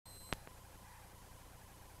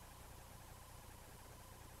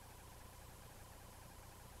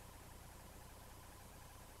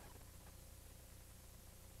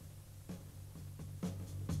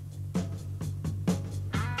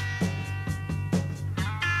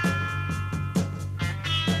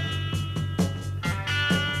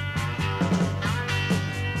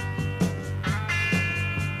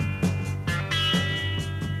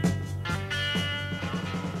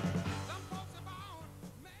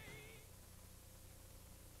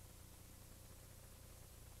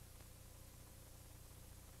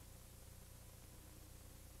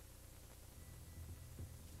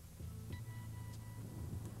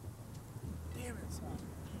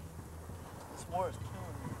war is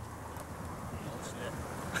killing me. Oh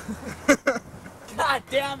shit. God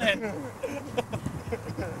damn it!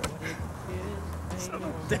 Son of a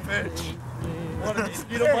bitch. Want a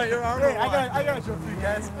mosquito bite your arm? Hey, I got a joke for you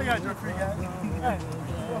guys. Hey,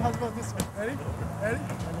 well, how's about this one? Ready?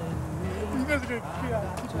 You guys are gonna keep out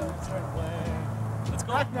this way. Let's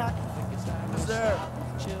go. Knock, knock. Who's there?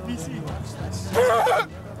 PC.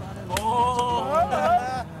 Oh!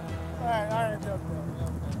 Alright,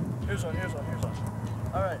 Here's one.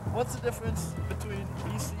 Alright, what's the difference between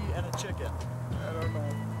BC and a chicken? I don't know.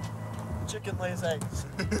 Chicken lays eggs.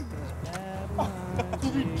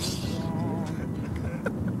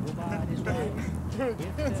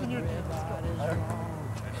 It's in your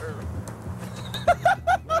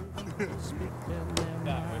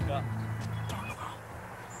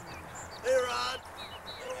Hey Rod!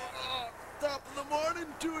 Top of the morning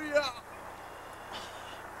to ya!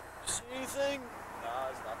 See anything? No,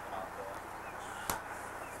 there's nothing out there.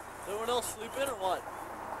 Is everyone else sleeping or what?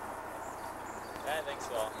 Yeah, I think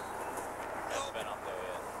so. Haven't been up there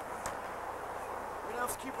yet. We're gonna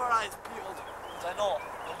have to keep our eyes peeled, because I know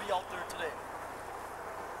they'll be out there today.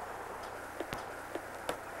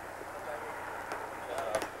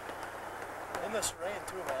 In this rain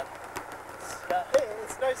too, man. Yeah, hey,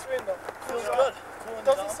 it's nice rain though. Feels good. It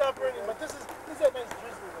doesn't stop raining, but this is that nice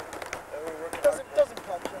drizzly rain. It doesn't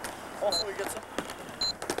punch you. Hopefully we get some.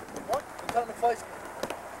 What? Lieutenant McFly's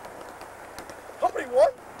Company 1?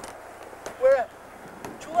 Where at?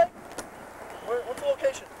 Chule? What's the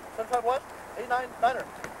location? 75 what? 899er.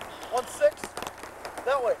 16?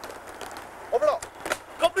 That way. Over and out.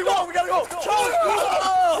 Company 1, we gotta go!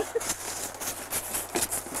 Chule!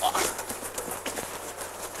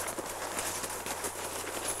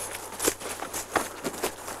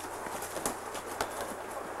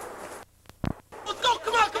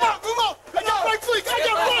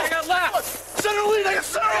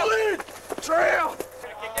 Trail!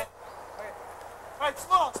 Alright,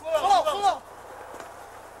 slow.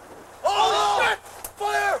 Oh, shit!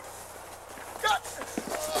 Fire! God!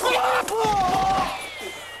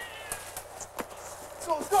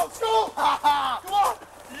 Let's go! Come on!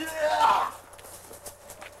 Yeah!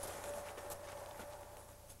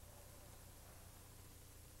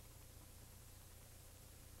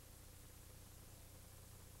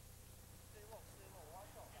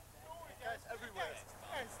 Guys everywhere.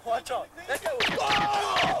 Watch out. That guy was...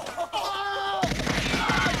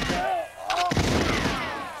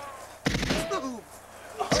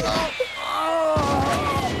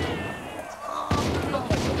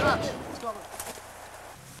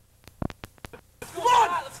 Come on!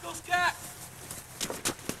 Let's go, Scat!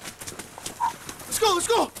 Let's go! Look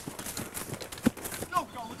go!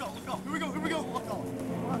 Here we go! Look go!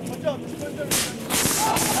 Watch out, this one's everything.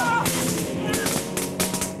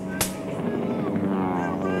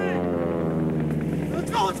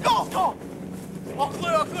 Let's go! All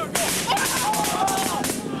clear, go!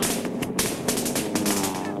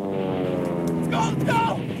 Let's go!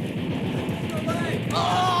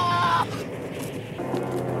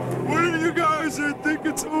 What do you guys think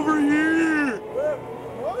it's over here?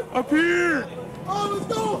 What? Up here! Oh, let's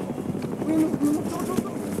go!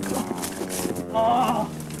 Alright,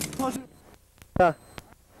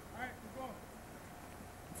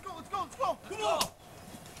 Let's go! come on!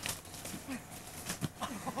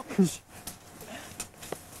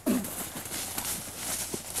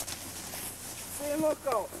 Hey, look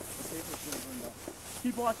out!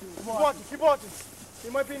 Keep watching. They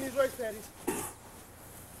might be in these rice paddies.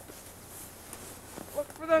 Look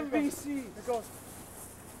for them VCs. Here it goes.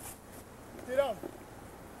 Stay down.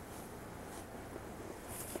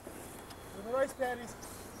 Where the rice paddies?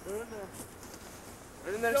 They're in there.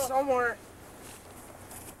 They're in there somewhere.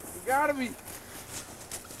 You gotta be.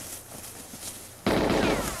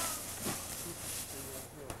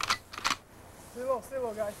 Stay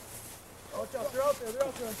low, guys. Watch out, they're out there.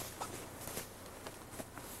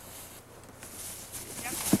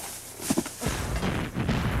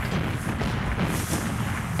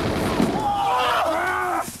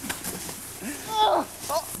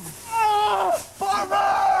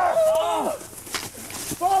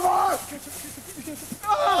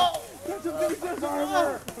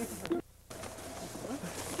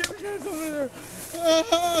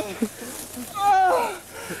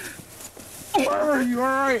 Barber, you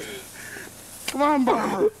alright? Come on,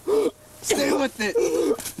 Barber. Stay with it.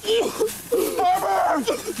 Barber!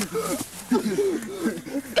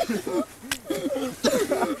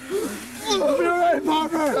 You'll be alright,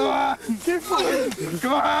 Barber. Keep fighting.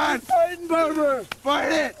 Come on. Fighting, Barber.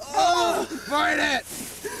 Fight it. Fight it.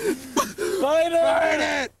 Fight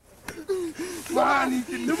it. Come on, you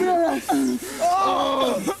can do it.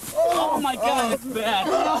 Oh my God, it's bad.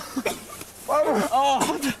 Barber!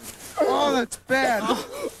 Oh, that's bad.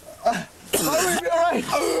 Barber, you'll be all right.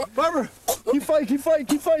 Barber, keep fighting,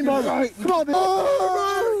 Barber. Come on, baby.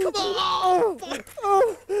 Come on.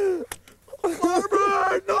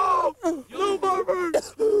 Barber! No! No, Barber!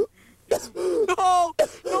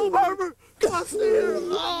 No, Barber! Come on, stay here!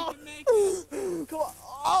 Oh. Come on.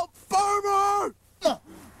 Oh, Barber! Come on.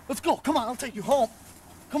 Let's go. Come on, I'll take you home.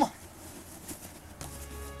 Come on.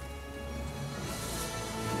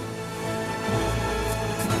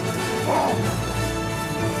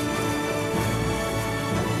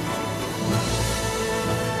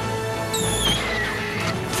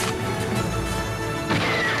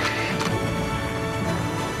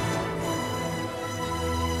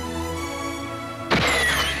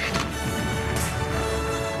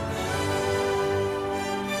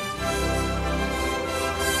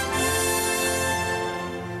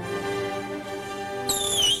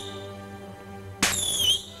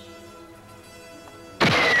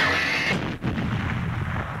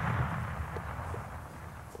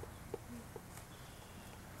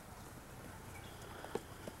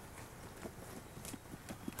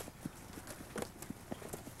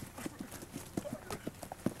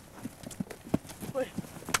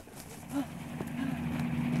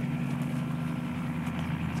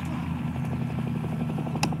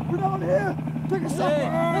 We're down here. Pick us up.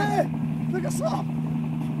 Hey, pick us up.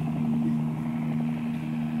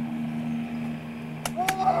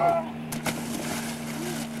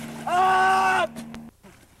 Ah!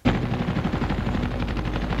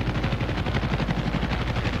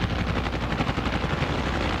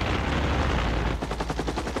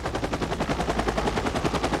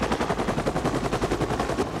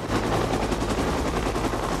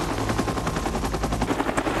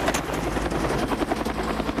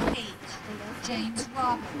 James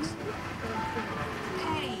Roberts.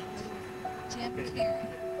 8. Jim Carey.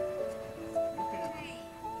 3.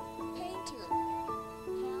 Painter. Howard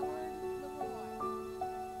Leroy.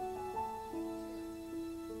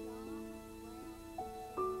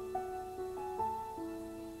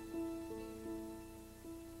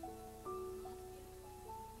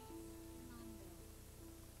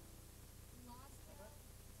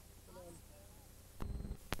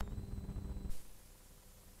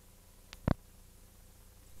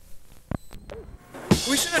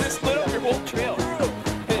 We should have just lit up your whole trail.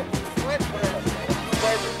 Hey,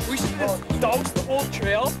 we should have just doused the whole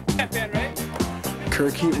trail. Yeah, Ben, right?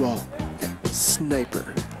 Kirk Heatwell,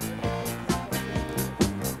 sniper.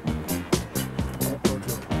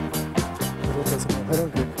 I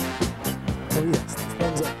don't get it. Oh yes,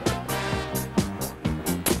 thumbs up.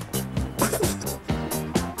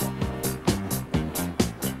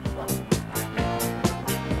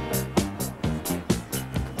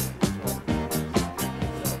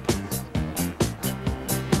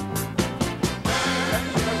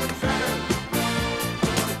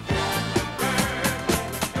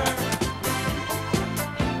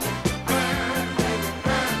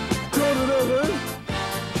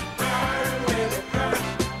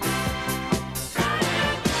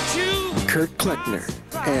 Kurt Kleckner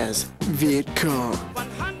as Viet Cong.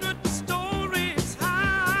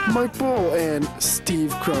 Mike Bull and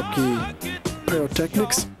Steve Krupke,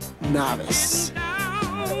 Pyrotechnics Novice.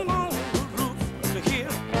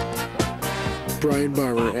 Brian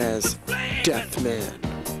Barber as Deathman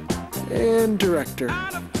and director.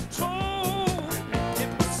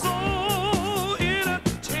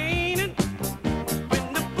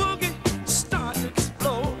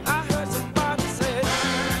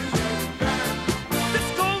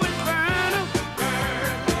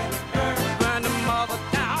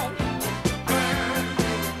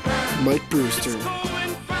 Mike Brewster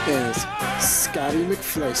as Scotty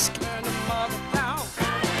McFlysky,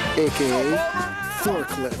 aka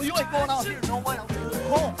Forklift. Well, you ain't going out here. No way. I'll take you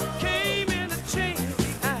home.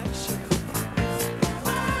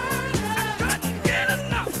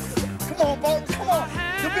 Come on, Barber. Come on.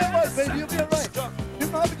 You'll be all right, baby. You'll be all right. Your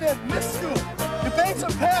mom again missed you. Your bangs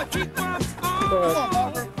are packed. Come on,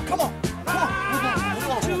 Barber. Come on. Come on. We're going.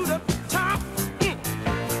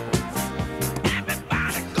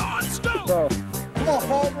 Come on,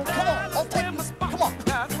 Barber. Come on. I'll take this. Come on. Come on,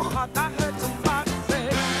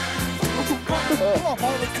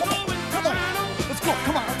 Barber. Come on. Come on. Let's go.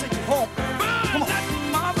 Come on. I'll take you home. Come on.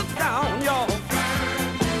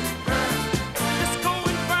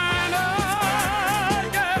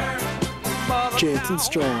 Jansen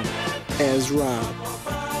Strong as Rob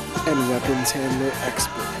and weapons handler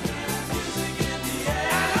expert.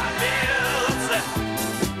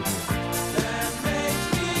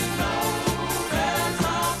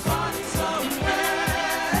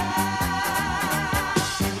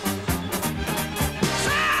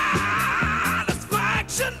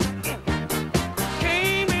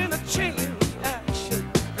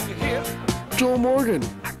 Morgan,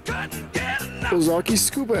 Ozaki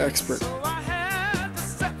scuba expert.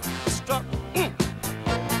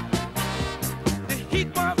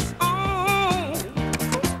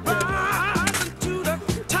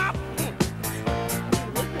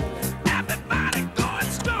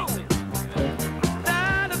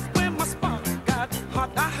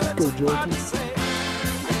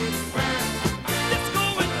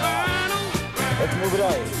 Let's move it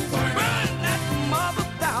out.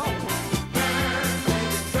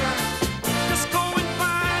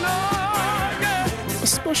 A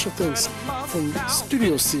special thanks from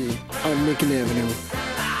Studio C on Lincoln Avenue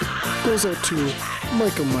goes out to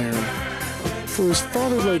Michael Myron for his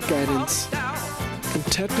father-like guidance and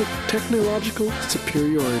technological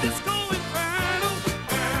superiority.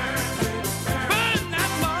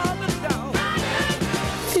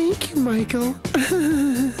 Thank you, Michael.